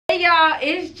Hey y'all,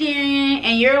 it's Jarian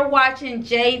and you're watching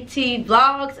JT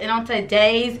Vlogs, and on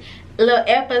today's little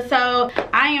episode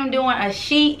I am doing a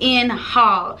Shein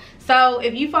haul. So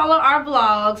if you follow our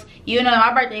vlogs, you know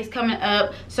my birthday is coming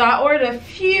up, so I ordered a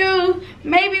few,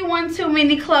 maybe one too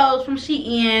many clothes from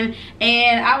Shein,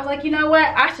 and I was like, you know what,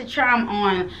 I should try them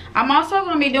on. I'm also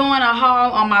going to be doing a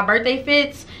haul on my birthday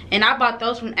fits, and I bought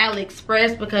those from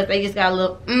AliExpress because they just got a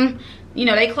little you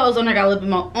know, they clothes on there got a little bit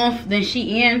more oomph than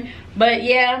Shein. But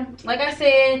yeah, like I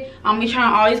said, I'm gonna be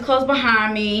trying all these clothes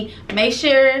behind me. Make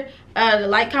sure to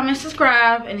like, comment,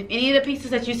 subscribe, and if any of the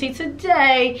pieces that you see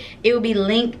today, it will be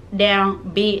linked down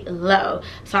below.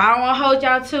 So I don't want to hold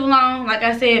y'all too long. Like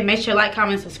I said, make sure to like,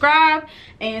 comment, subscribe.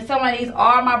 And some of these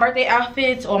are my birthday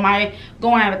outfits or my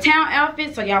going out of town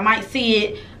outfits, so y'all might see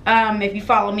it if you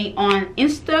follow me on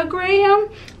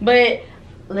Instagram. But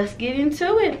let's get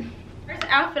into it. First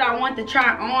outfit I want to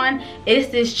try on is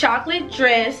this chocolate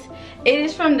dress. It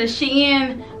is from the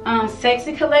Shein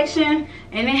Sexy collection,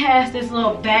 and it has this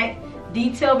little back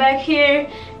detail back here,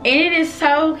 and it is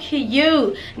so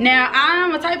cute. Now,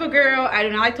 I'm a type of girl, I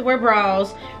do not like to wear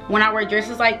bras when I wear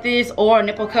dresses like this or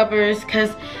nipple covers,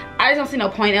 because I just don't see no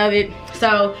point of it.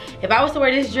 So if I was to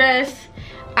wear this dress,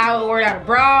 I would wear it out a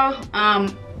bra.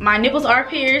 My nipples are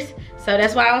pierced, so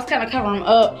that's why I was kind of covering them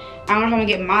up. I don't know if I'm gonna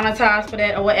get monetized for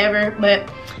that or whatever,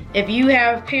 but if you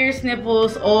have pierced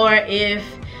nipples, or if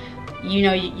you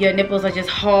know your nipples are just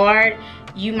hard,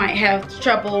 you might have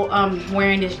trouble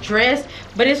wearing this dress.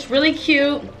 But it's really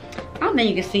cute. I don't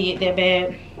think you can see it that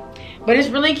bad, but it's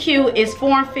really cute. It's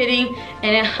form-fitting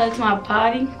and it hugs my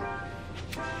body,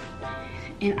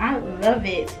 and I love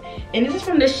it. And this is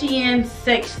from the Shein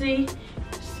Sexy,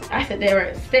 I said they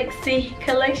were Sexy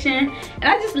collection, and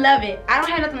I just love it. I don't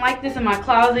have nothing like this in my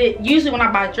closet. Usually when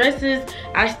I buy dresses,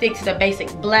 I stick to the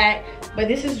basic black, but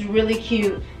this is really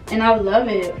cute and I love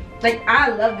it. Like, I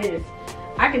love this.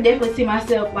 I can definitely see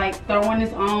myself like throwing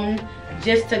this on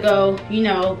just to go, you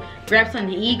know, grab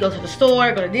something to eat, go to the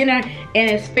store, go to dinner,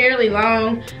 and it's fairly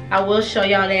long. I will show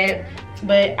y'all that,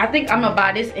 but I think I'm gonna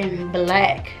buy this in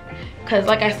black, because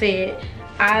like I said,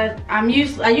 I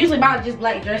usually buy just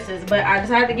black dresses, but I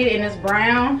decided to get it in this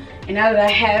brown, and now that I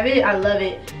have it, I love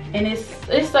it. And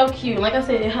it's so cute. Like I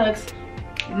said, it hugs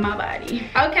my body.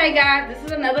 Okay guys, this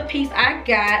is another piece I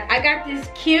got this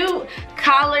cute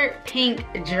collared pink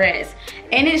dress,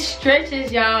 and it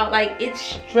stretches, y'all. Like, it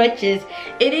stretches.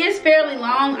 It is fairly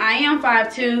long. I am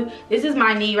 5'2". This is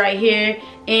my knee right here,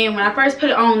 and when I first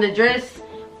put it on, the dress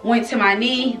went to my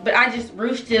knee, but I just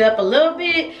ruched it up a little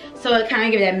bit so it kind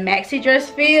of gives that maxi dress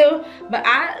feel. But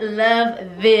I love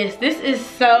this. This is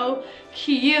so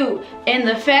cute, and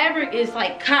the fabric is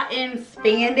like cotton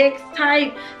spandex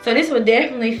type, so this would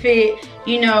definitely fit,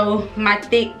 you know, my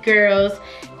thick girls,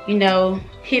 you know,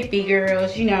 hippie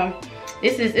girls. You know,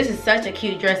 this is such a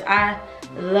cute dress. I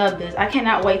love this. I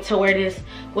cannot wait to wear this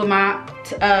with my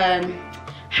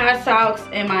high socks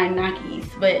and my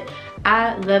Nikes. But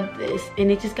I love this,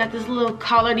 and it just got this little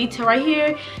collar detail right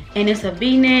here, and it's a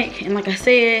v-neck, and like I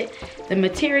said, the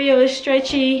material is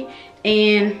stretchy,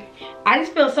 and I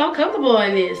just feel so comfortable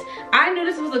in this. I knew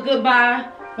this was a good buy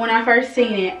when I first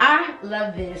seen it. I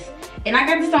love this, and I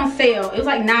got this on sale. It was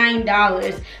like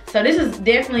 $9, so this is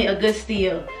definitely a good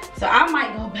steal. So I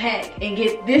might go back and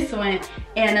get this one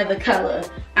in another color.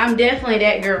 I'm definitely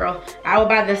that girl. I would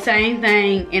buy the same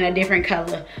thing in a different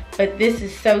color, but this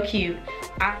is so cute.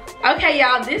 Okay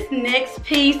y'all, this next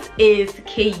piece is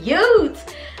cute.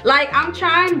 Like, I'm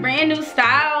trying brand new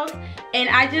styles, and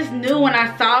I just knew when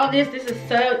I saw this is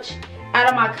such out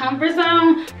of my comfort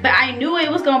zone, but I knew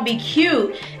it was gonna be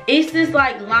cute. It's this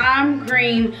like lime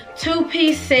green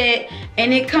two-piece set,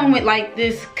 and it come with like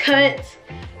this cut,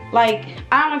 like,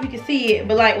 I don't know if you can see it,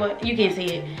 but like, well, you can't see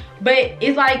it, but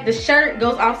it's like the shirt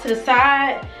goes off to the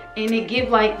side, and it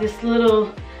gives like this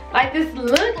little, like this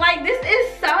look. Like, this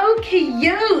is so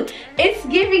cute. It's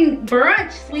giving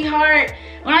brunch, sweetheart.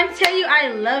 When I tell you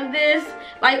I love this,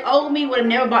 like, old me would have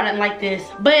never bought nothing like this.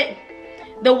 But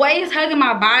the way it's hugging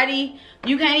my body,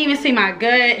 you can't even see my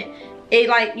gut. It,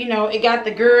 like, you know, it got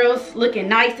the girls looking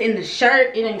nice in the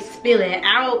shirt. It ain't spilling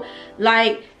out.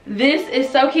 Like, this is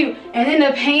so cute. And then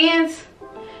the pants,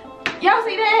 y'all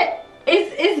see that?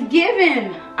 It's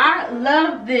giving. I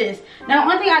love this. Now,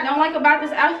 the only thing I don't like about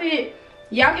this outfit,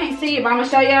 y'all can't see it, but I'm gonna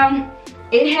show y'all.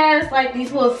 It has like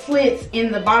these little slits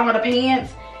in the bottom of the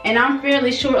pants, and I'm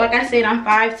fairly short. Like I said, I'm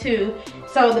 5'2",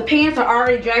 so the pants are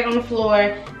already dragged on the floor,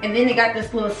 and then they got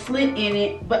this little slit in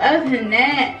it. But other than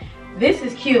that, this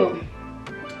is cute.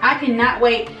 I cannot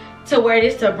wait to wear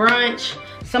this to brunch.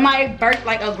 Somebody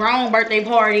like a grown birthday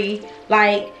party.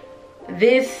 Like,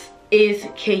 this is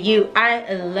cute.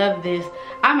 I love this.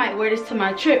 I might wear this to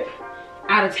my trip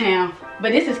out of town,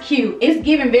 but this is cute. It's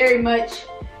giving very much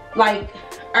like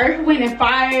Earth, Wind and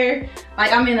Fire,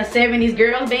 like I'm in a 70s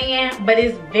girls band, but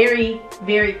it's very,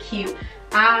 very cute.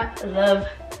 I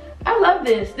love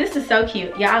this. This is so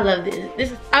cute. Yeah, I love this.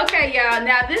 This is okay, y'all.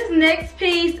 Now this next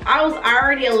piece, I was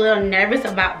already a little nervous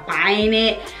about buying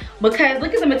it because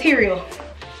look at the material.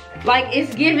 Like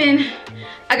it's giving,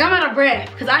 like I'm out of breath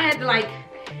because I had to like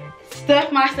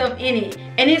stuff myself in it.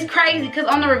 And it's crazy because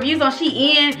on the reviews on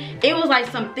Shein, it was like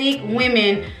some thick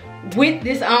women with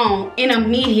this on in a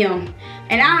medium.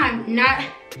 And I'm not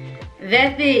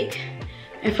that thick.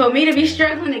 And for me to be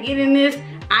struggling to get in this,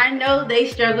 I know they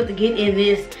struggled to get in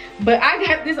this. But I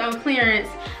got this on clearance.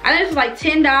 I think it was like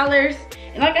 $10.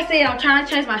 And like I said, I'm trying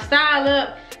to change my style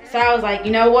up. So I was like,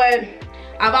 you know what?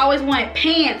 I've always wanted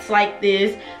pants like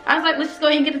this. I was like, let's just go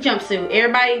ahead and get the jumpsuit.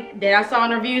 Everybody that I saw in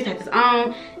the reviews had this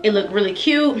on. It looked really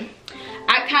cute.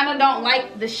 I kind of don't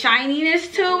like the shininess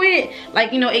to it.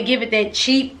 Like, you know, it give it that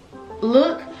cheap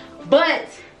look. But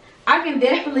I can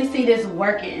definitely see this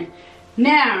working.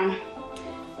 Now,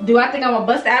 do I think I'm gonna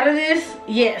bust out of this?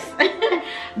 Yes.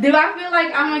 Do I feel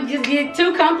like I'm gonna just get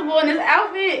too comfortable in this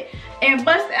outfit and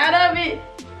bust out of it?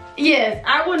 Yes.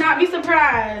 I will not be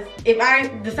surprised if I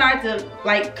decide to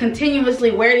like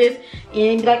continuously wear this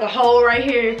and be like a hole right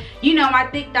here. You know my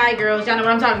thick thigh girls, y'all know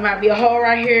what I'm talking about. Be a hole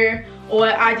right here, or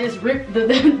I just rip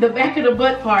the back of the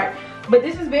butt part. But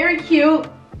this is very cute.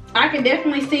 I can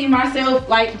definitely see myself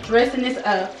like dressing this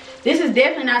up. This is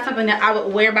definitely not something that I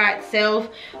would wear by itself,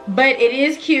 but it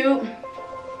is cute.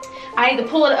 I need to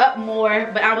pull it up more,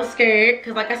 but I was scared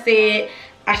because like I said,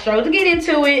 I struggled to get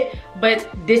into it, but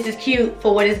this is cute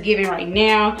for what it's giving right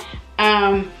now.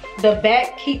 The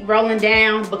back keep rolling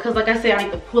down because like I said, I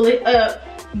need to pull it up,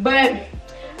 but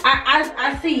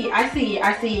I see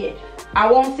it.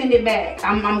 I won't send it back.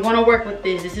 I'm gonna work with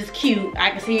this. This is cute. I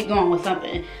can see it going with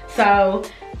something. So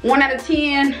 1 out of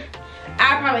 10,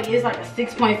 I probably give this like a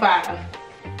 6.5.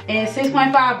 And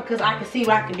 6.5 because I can see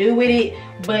what I can do with it,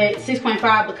 but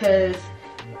 6.5 because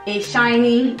it's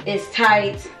shiny, it's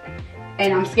tight,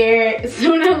 and I'm scared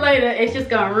sooner or later it's just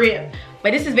gonna rip.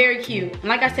 But this is very cute. And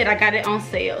like I said, I got it on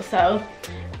sale, so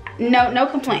no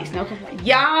complaints, no complaints.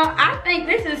 Y'all, I think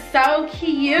this is so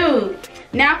cute.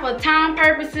 Now for time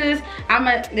purposes,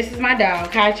 this is my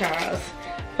dog, hi Charles.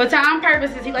 For time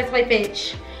purposes, he likes to play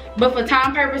fetch. But for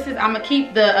time purposes, I'm gonna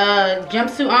keep the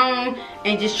jumpsuit on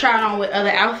and just try it on with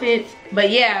other outfits. But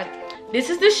yeah, this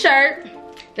is the shirt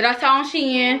that I saw on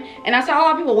Shein, and I saw a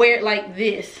lot of people wear it like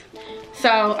this.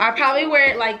 So I probably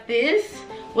wear it like this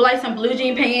with like some blue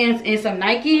jean pants and some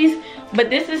Nikes. But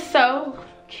this is so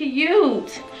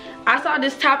cute. I saw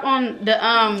this top on the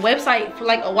website for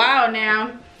like a while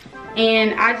now,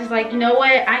 and I just like, you know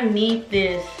what? I need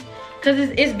this. Cause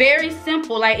it's very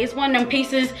simple. Like it's one of them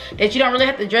pieces that you don't really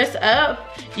have to dress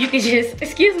up. You can just,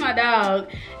 excuse my dog.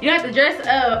 You don't have to dress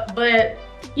up, but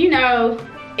you know,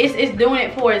 it's doing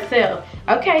it for itself.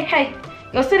 Okay, hey,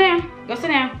 go sit down, go sit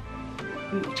down.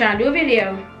 I'm trying to do a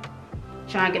video.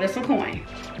 Trying to get us some coin,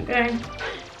 okay?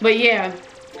 But yeah,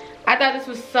 I thought this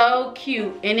was so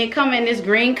cute. And it comes in this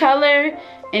green color,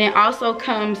 and it also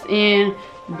comes in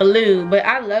blue. But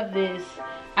I love this.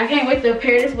 I can't wait to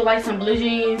pair this with like some blue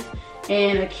jeans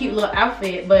and a cute little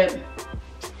outfit. But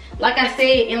like I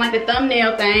said in like the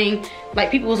thumbnail thing, like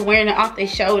people was wearing it off their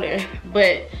shoulder,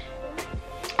 but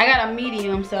I got a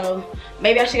medium, so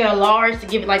maybe I should get a large to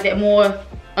give it like that more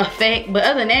effect. But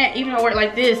other than that, even if I wear it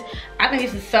like this, I think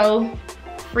this is so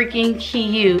freaking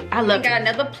cute. I love it. Got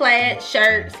another plaid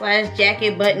shirt slash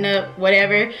jacket, button up,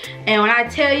 whatever. And when I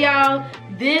tell y'all,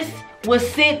 this was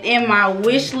sit in my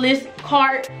wish list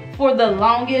cart for the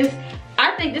longest.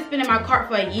 I think this has been in my cart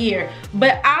for a year,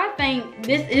 but I think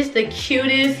this is the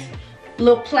cutest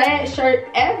little plaid shirt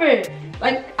ever.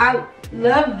 Like, I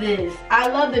love this. I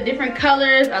love the different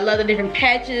colors. I love the different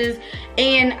patches,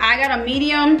 and I got a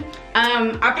medium.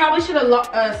 I probably should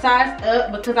have sized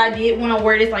up because I did want to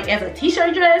wear this like as a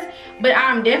t-shirt dress, but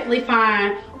I'm definitely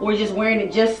fine with just wearing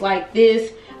it just like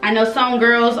this. I know some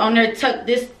girls on there tuck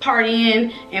this part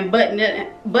in and button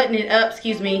it up,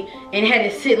 excuse me, and had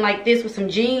it sitting like this with some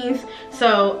jeans.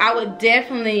 So I would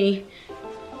definitely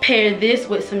pair this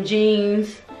with some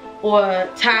jeans or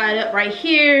tie it up right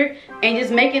here and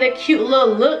just make it a cute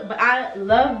little look. But I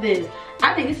love this.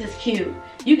 I think this is cute.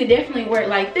 You could definitely wear it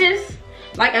like this.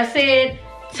 Like I said,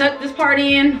 tuck this part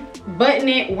in, button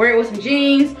it, wear it with some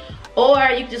jeans, or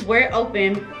you can just wear it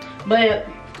open. But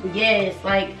yes,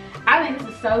 like, I think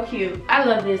this is so cute. I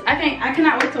love this. I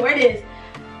cannot wait to wear this.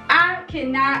 I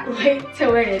cannot wait to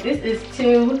wear this. This is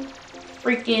too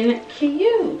freaking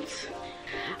cute.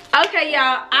 Okay,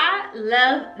 y'all, I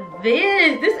love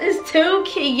this. This is too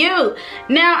cute.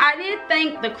 Now, I did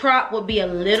think the crop would be a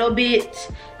little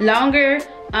bit longer.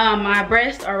 My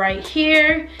breasts are right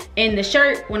here, and the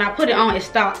shirt, when I put it on, it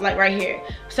stopped like right here.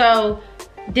 So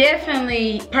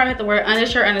definitely probably have to wear an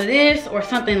undershirt under this or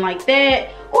something like that.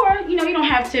 Or, you know, you don't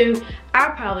have to.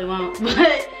 I probably won't,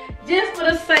 but just for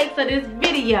the sake of this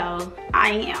video,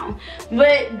 I am.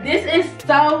 But this is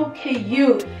so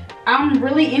cute. I'm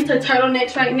really into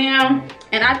turtlenecks right now,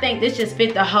 and I think this just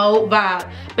fit the whole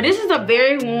vibe. But this is a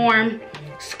very warm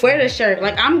sweater shirt.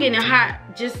 Like, I'm getting hot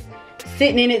just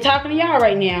sitting in it talking to y'all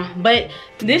right now. But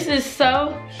this is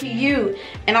so cute,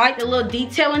 and I like the little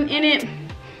detailing in it,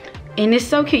 and it's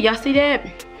so cute. Y'all see that?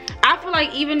 I feel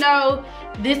like even though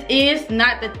this is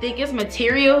not the thickest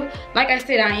material, like I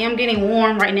said, I am getting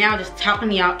warm right now just talking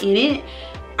to y'all in it.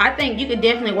 I think you could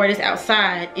definitely wear this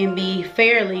outside and be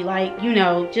fairly, like, you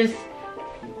know, just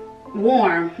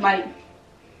warm. Like,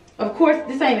 of course,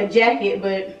 this ain't a jacket,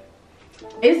 but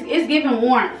it's giving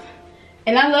warmth.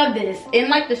 And I love this. And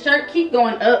like the shirt keep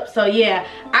going up, so yeah,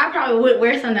 I probably would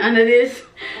wear something under this,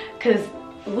 because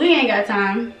we ain't got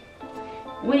time.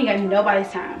 We ain't got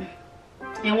nobody's time.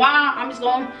 And while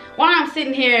I'm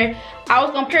sitting here, I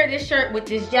was gonna pair this shirt with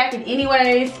this jacket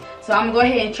anyways, so I'm gonna go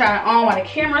ahead and try it on while the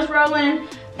camera's rolling.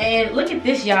 And look at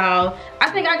this, y'all. I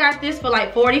think I got this for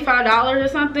like $45 or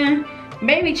something,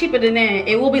 maybe cheaper than that.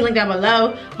 It will be linked down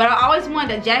below. But I always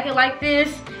wanted a jacket like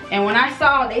this, and when I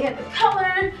saw they had the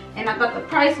color and I thought the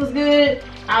price was good,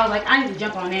 I was like, I need to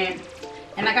jump on that.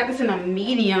 And I got this in a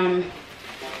medium,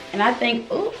 and I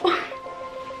think, ooh,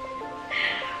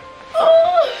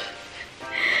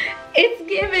 it's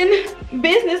giving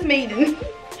business meeting.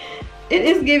 It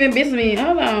is giving business meeting.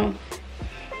 Hold on.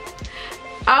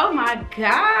 Oh my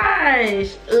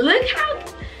gosh, look how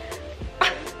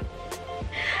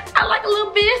I like a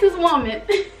little businesswoman.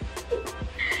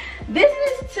 This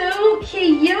is too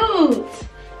cute.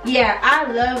 Yeah, I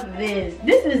love this.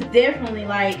 This is definitely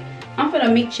like, I'm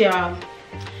finna meet y'all.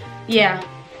 Yeah,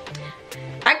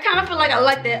 I kind of feel like I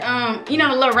like that, you know,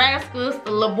 the little rascals,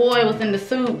 the little boy was in the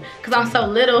suit because I'm so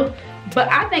little. But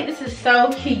I think this is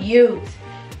so cute.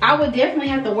 I would definitely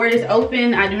have to wear this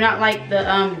open. I do not like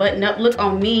the button up look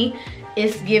on me.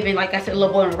 It's giving, like I said, a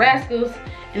little boy in rascals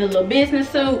in a little business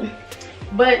suit.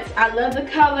 But I love the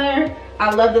color.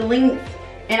 I love the length.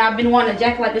 And I've been wanting a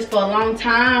jacket like this for a long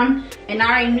time. And I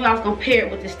already knew I was gonna pair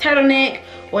it with this turtleneck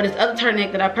or this other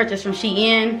turtleneck that I purchased from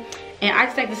Shein. And I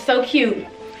just think it's so cute.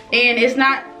 And it's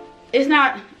not, if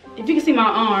you can see my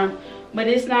arm, but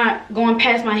it's not going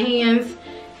past my hands.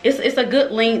 It's a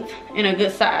good length and a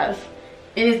good size.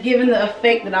 And it's giving the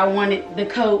effect that I wanted the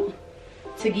coat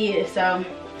to give. So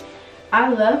I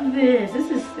love this.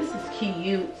 This is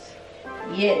cute.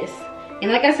 Yes. And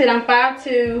like I said, I'm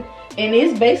 5'2", and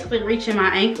it's basically reaching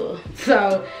my ankle.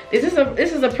 So this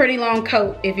is a pretty long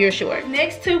coat if you're short.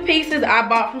 Next two pieces I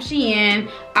bought from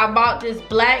Shein. I bought this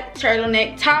black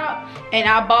turtleneck top, and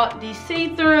I bought these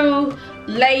see-through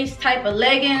lace type of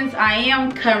leggings. I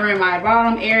am covering my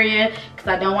bottom area because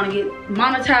I don't want to get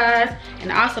monetized,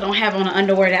 and I also don't have on the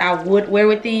underwear that I would wear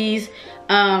with these.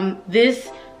 This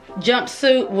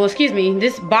jumpsuit, well, excuse me,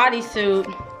 this bodysuit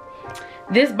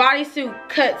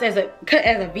cuts as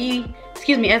a V,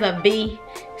 excuse me, as a V.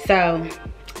 So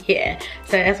yeah,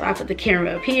 so that's why I put the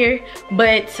camera up here.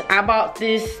 But I bought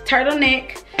this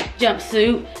turtleneck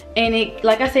jumpsuit, and it,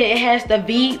 like I said, it has the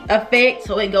V effect,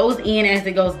 so it goes in as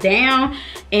it goes down,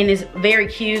 and it's very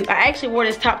cute. I actually wore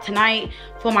this top tonight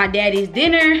for my daddy's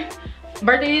dinner,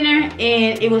 birthday dinner,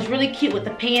 and it was really cute with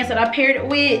the pants that I paired it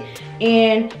with,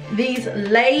 and these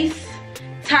lace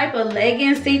type of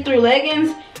leggings, see-through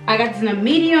leggings. I got this in a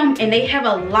medium, and they have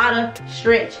a lot of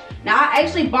stretch. Now, I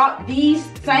actually bought these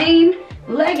same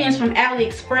leggings from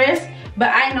AliExpress, but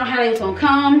I didn't know how they was gonna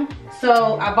come.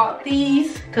 So I bought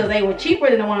these because they were cheaper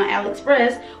than the one on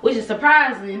AliExpress, which is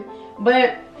surprising.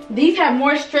 But these have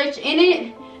more stretch in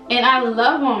it, and I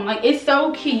love them. Like, it's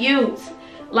so cute.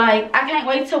 Like, I can't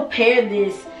wait to pair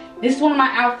this. This is one of my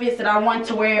outfits that I want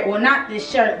to wear. Well, not this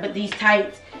shirt, but these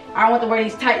tights. I want to wear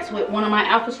these tights with one of my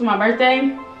outfits for my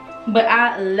birthday. But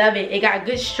I love it. It got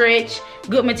good stretch,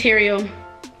 good material,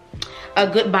 a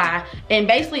good buy. And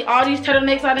basically all these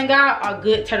turtlenecks I done got are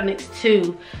good turtlenecks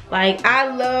too. Like, I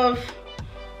love,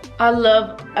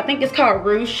 I think it's called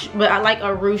ruche, but I like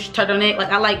a ruche turtleneck. Like,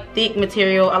 I like thick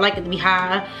material. I like it to be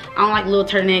high. I don't like little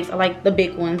turtlenecks. I like the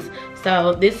big ones.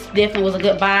 So this definitely was a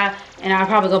good buy, and I'll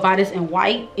probably go buy this in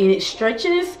white, and it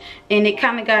stretches, and it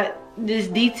kind of got this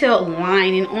detailed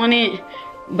lining on it,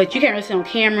 but you can't really see on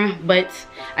camera. But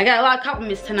I got a lot of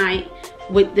compliments tonight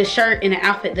with the shirt and the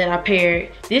outfit that I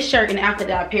paired. This shirt and the outfit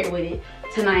that I paired with it.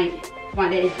 tonight for my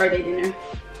daddy's birthday dinner.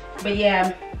 But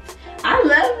yeah, I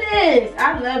love this.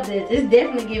 I love this. It's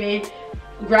definitely giving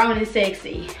grown and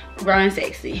sexy. Grown and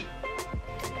sexy.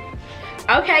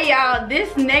 Okay, y'all,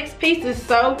 this next piece is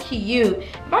so cute.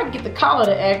 If I can get the collar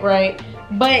to act right.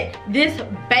 But this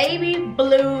baby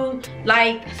blue,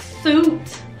 like,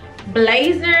 suit,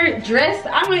 blazer, dress,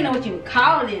 I don't even know what you would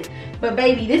call this. But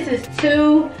baby, this is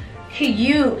too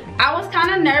cute. I was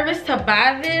kind of nervous to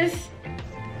buy this.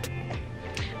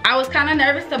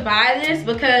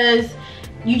 Because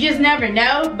you just never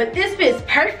know. But this fits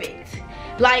perfect.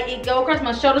 Like, it go across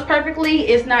my shoulders perfectly.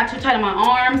 It's not too tight on my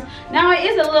arms. Now, it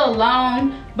is a little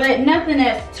long, but nothing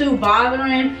that's too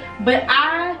bothering. But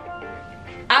I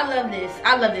love this.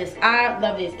 I love this. I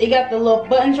love this. It got the little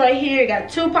buttons right here. It got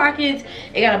 2 pockets.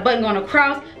 It got a button going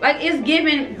across. Like, it's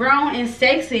giving grown and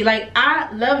sexy. Like,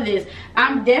 I love this.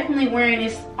 I'm definitely wearing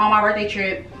this on my birthday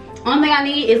trip. Only thing I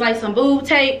need is like some boob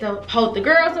tape to hold the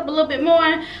girls up a little bit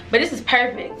more. But this is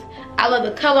perfect. I love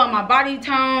the color on my body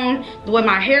tone, the way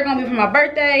my hair gonna be for my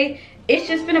birthday. It's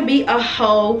just gonna be a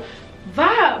whole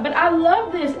vibe. But I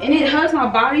love this, and it hugs my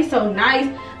body so nice.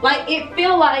 Like, it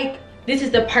feel like this is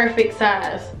the perfect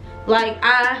size. Like,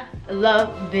 I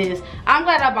love this. I'm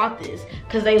glad I bought this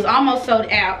because they was almost sold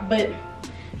out. But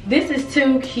this is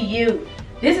too cute.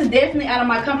 This is definitely out of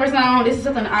my comfort zone. This is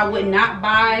something I would not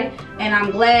buy, and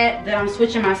I'm glad that I'm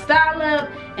switching my style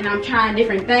up and I'm trying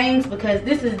different things because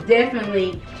this is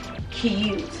definitely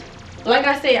cute. Like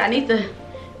I said, I need to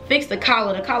fix the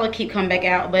collar. The collar keep coming back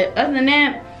out, but other than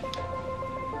that,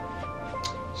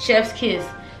 chef's kiss.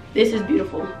 This is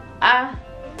beautiful. I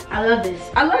love this.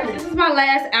 I love this. This is my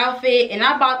last outfit, and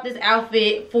I bought this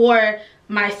outfit for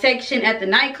my section at the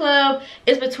nightclub.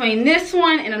 It's between this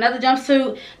one and another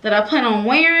jumpsuit that I plan on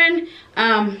wearing.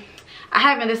 I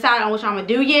haven't decided on which I'm gonna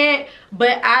do yet,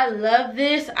 but I love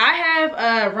this. I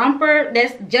have a romper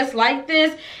that's just like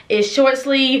this. It's short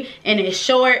sleeve and it's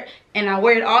short, and I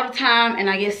wear it all the time, and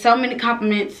I get so many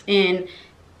compliments, and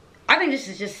I think this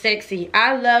is just sexy.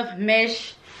 I love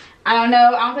mesh. I don't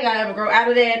know, I don't think I'll ever grow out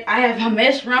of that. I have a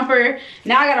mesh romper.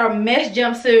 Now I got a mesh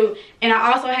jumpsuit, and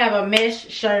I also have a mesh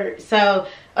shirt. So,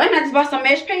 and I just bought some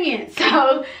mesh pants.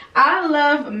 So, I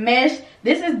love mesh.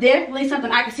 This is definitely something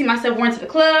I can see myself wearing to the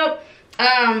club.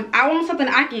 I want something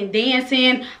I can dance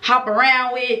in, hop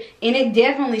around with, and it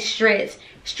definitely stretch,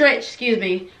 excuse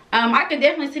me. I could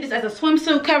definitely see this as a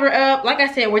swimsuit cover up. Like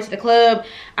I said, wear to the club.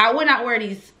 I would not wear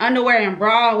these underwear and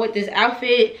bra with this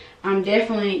outfit. I'm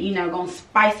definitely, you know, gonna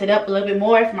spice it up a little bit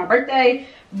more for my birthday.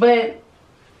 But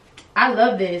I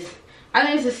love this. I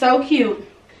think this is so cute.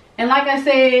 And like I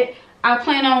said, I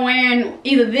plan on wearing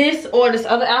either this or this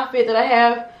other outfit that I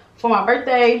have for my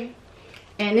birthday.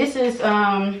 And this is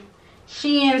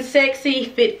Shein Sexy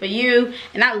Fit For You.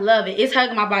 And I love it. It's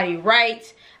hugging my body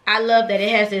right. I love that it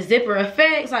has this zipper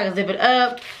effect, so I can zip it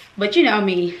up. But you know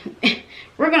me,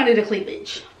 we're gonna do the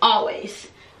cleavage.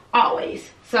 Always. Always.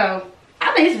 So,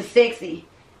 I think this is sexy.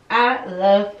 I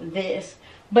love this.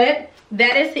 But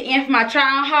that is the end for my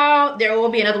try-on haul. There will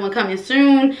be another one coming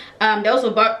soon. Those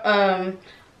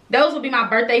will be my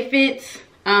birthday fits.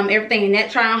 Everything in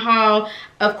that try-on haul.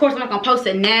 Of course, I'm not gonna post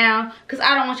it now because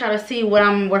I don't want y'all to see what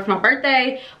I'm wearing for my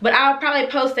birthday. But I'll probably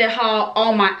post that haul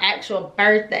on my actual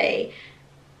birthday.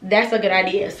 That's a good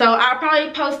idea. So I'll probably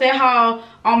post that haul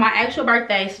on my actual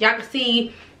birthday so y'all can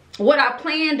see what I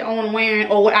planned on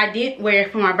wearing or what I did wear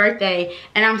for my birthday.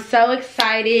 And I'm so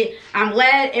excited. I'm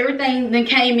glad everything then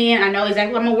came in. I know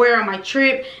exactly what I'm gonna wear on my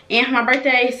trip and for my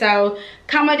birthday. So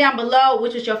comment down below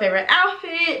which was your favorite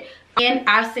outfit, and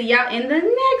I'll see y'all in the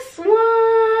next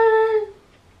one.